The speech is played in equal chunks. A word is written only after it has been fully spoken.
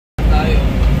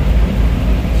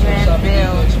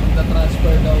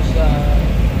transfer daw sa...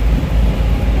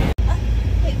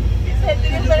 Pwede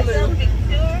rin ba sa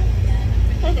picture?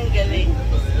 Ang galing.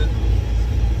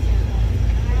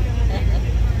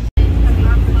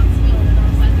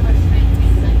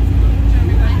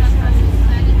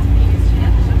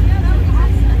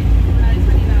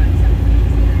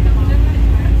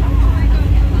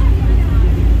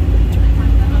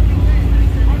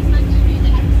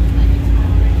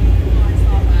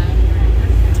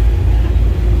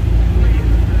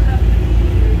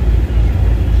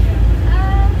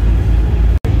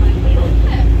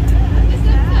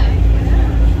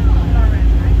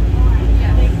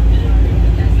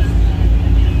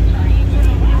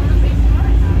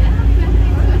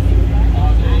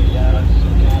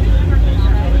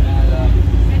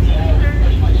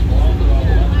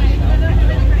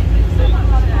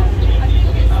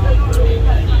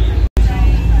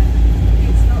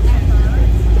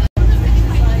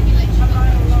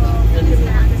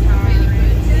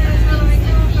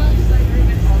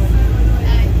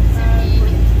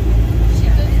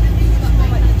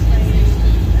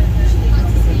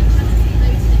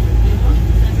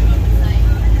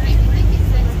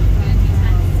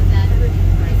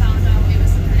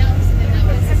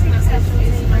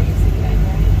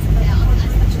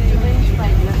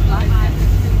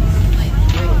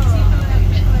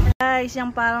 Guys,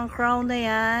 yung parang crown na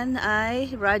yan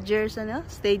ay Rogers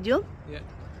Stadium? Yeah,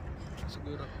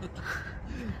 siguro.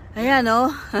 Ayan o.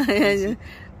 Ayan,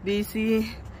 busy.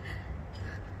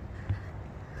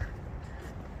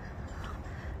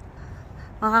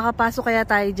 Makakapasok kaya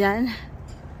tayo dyan?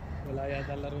 Wala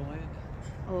yata laro ngayon.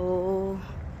 Oo.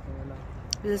 Wala.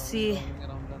 We'll see. Roaming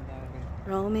around lang tayo.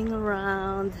 Roaming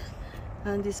around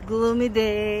on this gloomy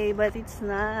day, but it's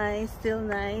nice, still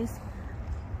nice.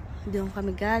 Doon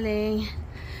kami galing.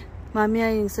 Mamaya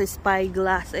yung sa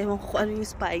spyglass. Ewan ko kung ano yung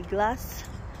spyglass.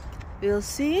 We'll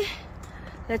see.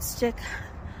 Let's check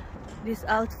this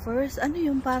out first. Ano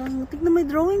yung parang, tignan, may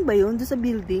drawing ba yun doon sa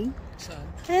building? Saan?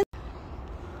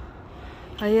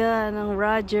 Ayan, ang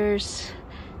Rogers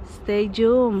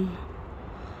Stadium.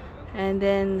 And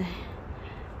then,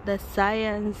 the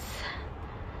Science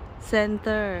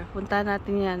Center. Punta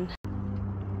natin yan.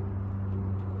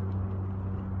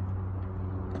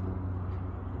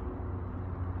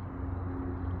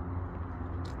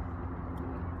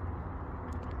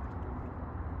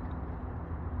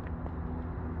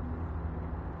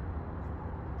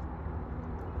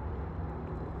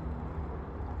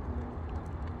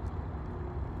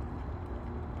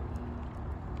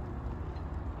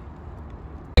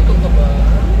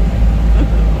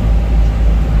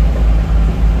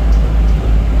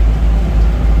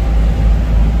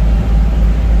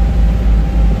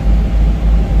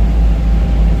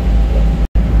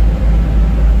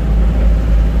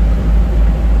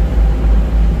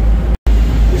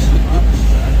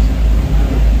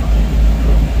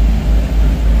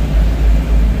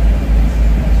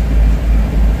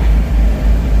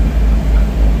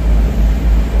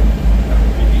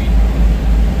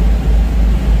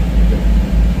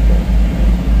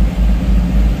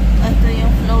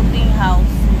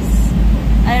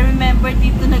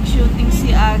 Dito nag-shooting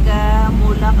si Aga,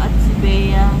 Mulak at si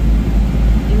Bea.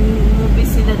 Movie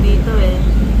sila dito eh.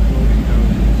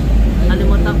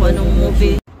 Kalimutan ko anong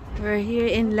movie. We're here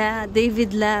in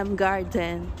David Lam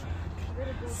Garden.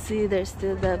 See, there's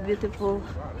still the beautiful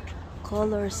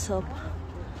colors of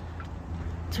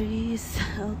trees,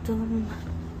 autumn.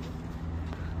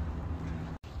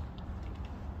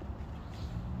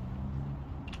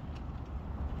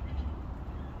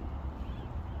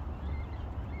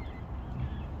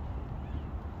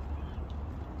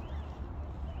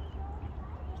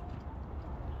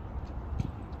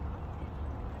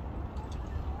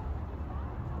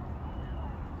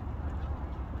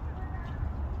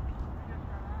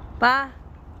 Pa,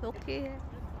 okay.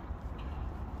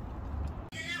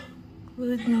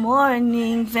 Good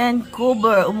morning,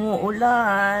 Vancouver.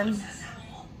 Umuulan.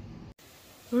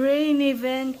 Rainy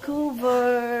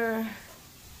Vancouver.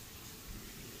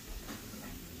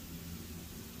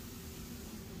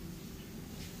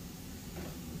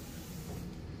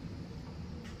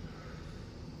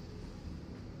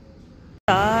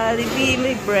 Jollibee,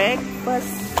 may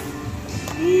breakfast.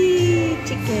 Eee,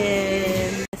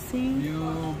 chicken.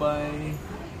 You buy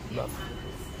love.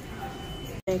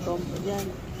 Combo dyan.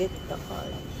 Get the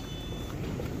card.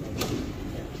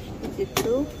 Is it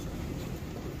true?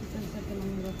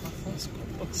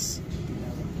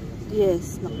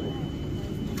 Yes. No.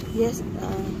 Yes.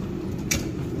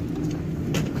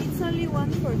 It's only one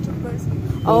for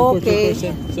 2%. Okay.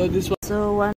 So this one.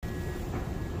 So one.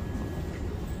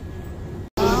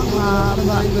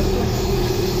 Haba.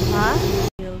 Ha?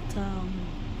 Yale Town.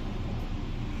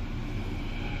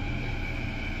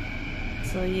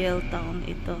 So, Yale Town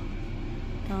ito.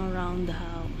 Itong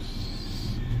roundhouse.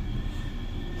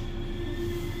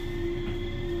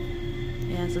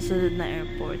 Ayan, susunod na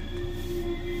airport.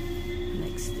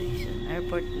 Next station.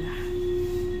 Airport na.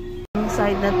 Yung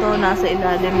side na to, nasa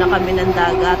ilalim na kami ng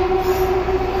dagat.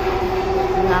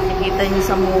 Nakikita nyo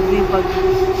sa movie pag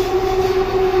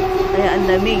kaya ang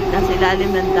lamig. Nasa ilalim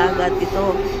ng dagat ito.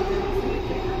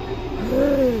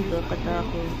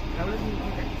 Katakot.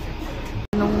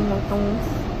 Itong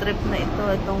trip na ito,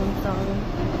 itong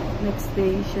next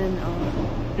station.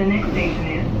 The next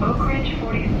station is Oak Ridge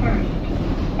 41st.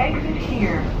 Exit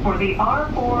here for the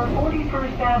R4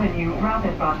 41st Avenue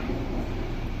Rapid Bus.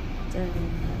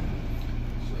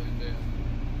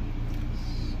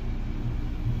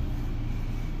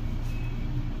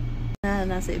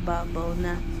 Nasa ibabaw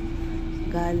na.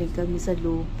 Galing kami sa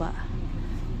lupa.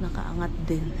 Nakaangat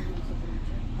din.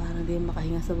 Para di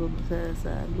makahinga sa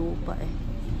lupa eh.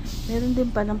 Meron din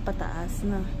palang pataas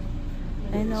na.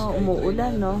 Ay no,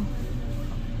 umuulan no.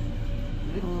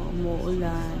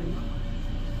 Umuulan.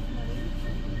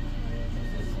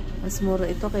 Mas mura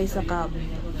ito kaysa cab.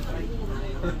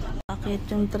 Paakyat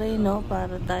yung train no,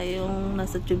 para tayong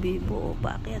nasa Chubibo o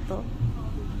paakyat to.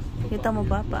 Kita mo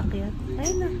ba paakyat?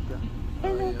 Ayun na.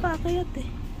 Ayun na paakyat eh.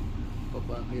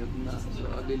 Papaakyat na. So,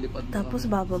 lilipad na. Tapos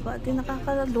bababa. Di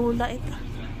nakakalula ito.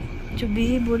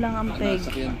 Chubibo lang ang peg.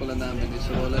 Nasakyan pala namin is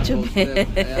roller coaster.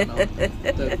 Ayan o.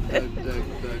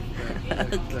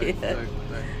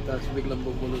 Tapos biglang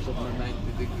bubulusok na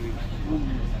 90 degrees.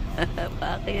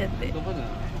 Paakyat eh. Ito pa na.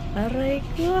 Aray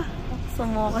ko.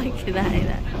 Sumukay kinain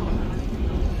na.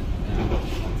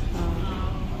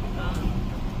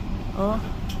 Oh.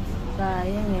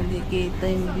 Sayang. Hindi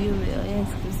kita yung view. Ayan.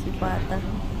 Si Pata.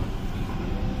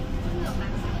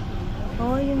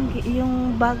 Oh,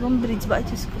 yung bagong bridge ba?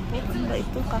 Diyos ko po. Ano ba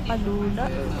ito? Kakalula.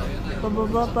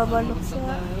 Pababa, pabalok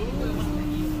sa...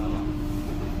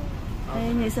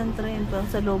 Ayun, isang train pa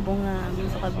sa lubong namin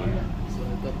sa kabila.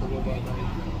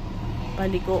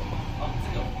 Paliko.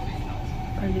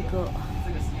 Paliko.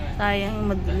 Sayang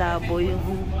madlabo yung...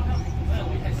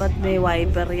 Ba't may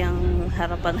wiper yung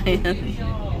harapan na yan?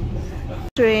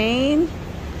 Train.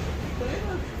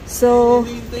 So,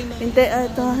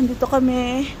 dito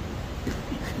kami.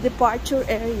 Departure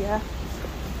area.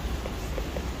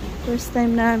 First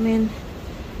time namin.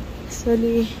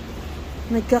 Actually,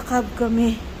 nagka-cab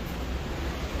kami.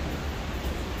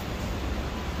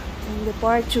 Ang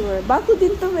departure. Bago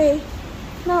din to eh.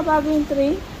 No, bago yung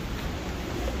train.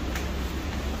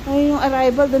 Ay, yung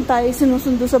arrival, doon tayo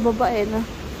sinusundo sa baba eh, no?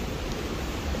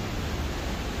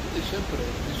 Eh, syempre,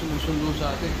 hindi sumusundo sa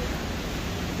atin.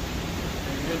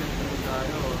 Ayun,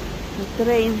 tayo. Yung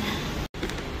train.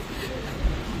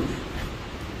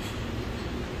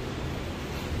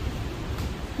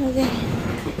 Okay.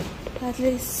 At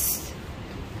least,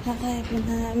 nakaya po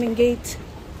na aming gate.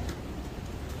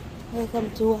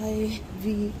 Welcome to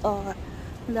YVR.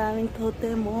 Ang daming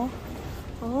totem, oh.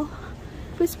 Oh.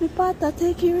 Crispy Pata,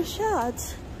 take your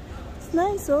shots. It's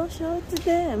nice, oh. Show it to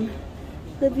them.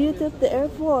 The beauty of the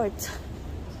airport.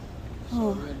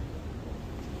 Oh.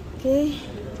 Okay.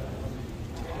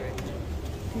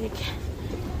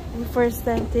 The first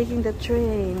time taking the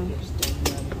train.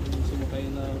 Sumakay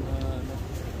ng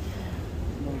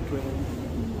train.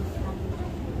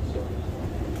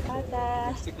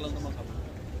 Pata. Stick lang naman kami.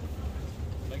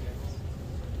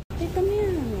 Kita mo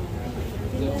yan.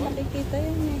 Hindi na nakikita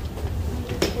yan eh.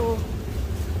 Oh.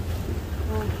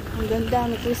 Oh, ang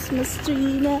ganda. May Christmas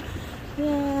tree na.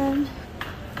 Yan.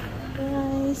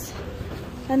 Guys.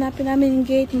 Hanapin namin yung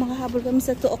gate. Makahabol kami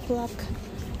sa 2 o'clock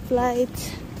flight.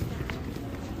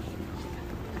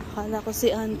 Akala ko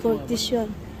si Ann Curtis yun.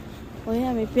 O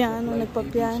yan, may piano.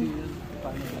 Nagpa-piano.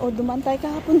 O, dumaan tayo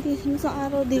kahapon dito. Isang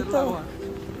araw dito.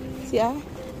 Si A.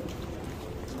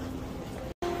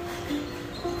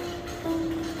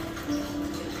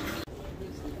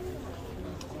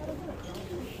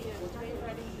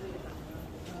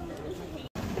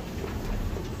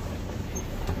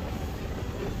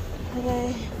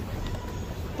 Okay.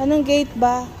 Anong gate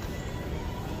ba?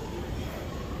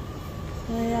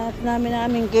 Hayat namin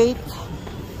aming gate.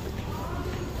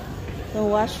 Yung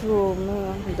washroom.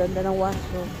 No? Ang ganda ng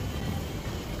washroom.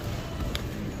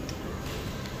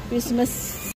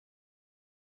 Christmas.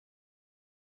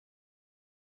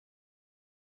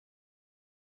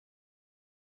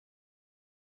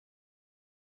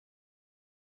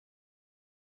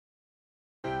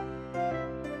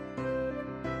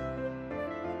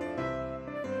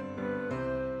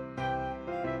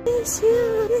 It's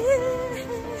you,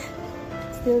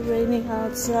 yeah. still raining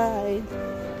outside.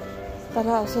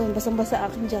 Para so basang-basa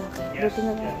aking jacket. Buti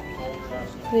na nga.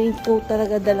 Raincoat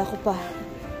talaga dala ko pa.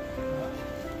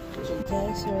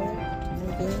 Guys, we're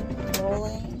moving,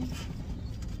 rolling,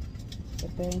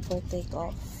 preparing for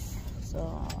takeoff. So,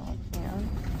 ayan.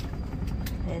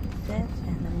 Headset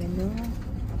and the menu.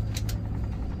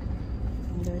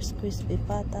 And there's crispy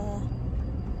pata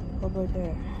over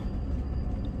there.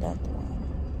 That one.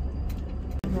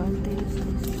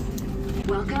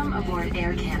 Welcome aboard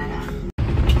Air Canada.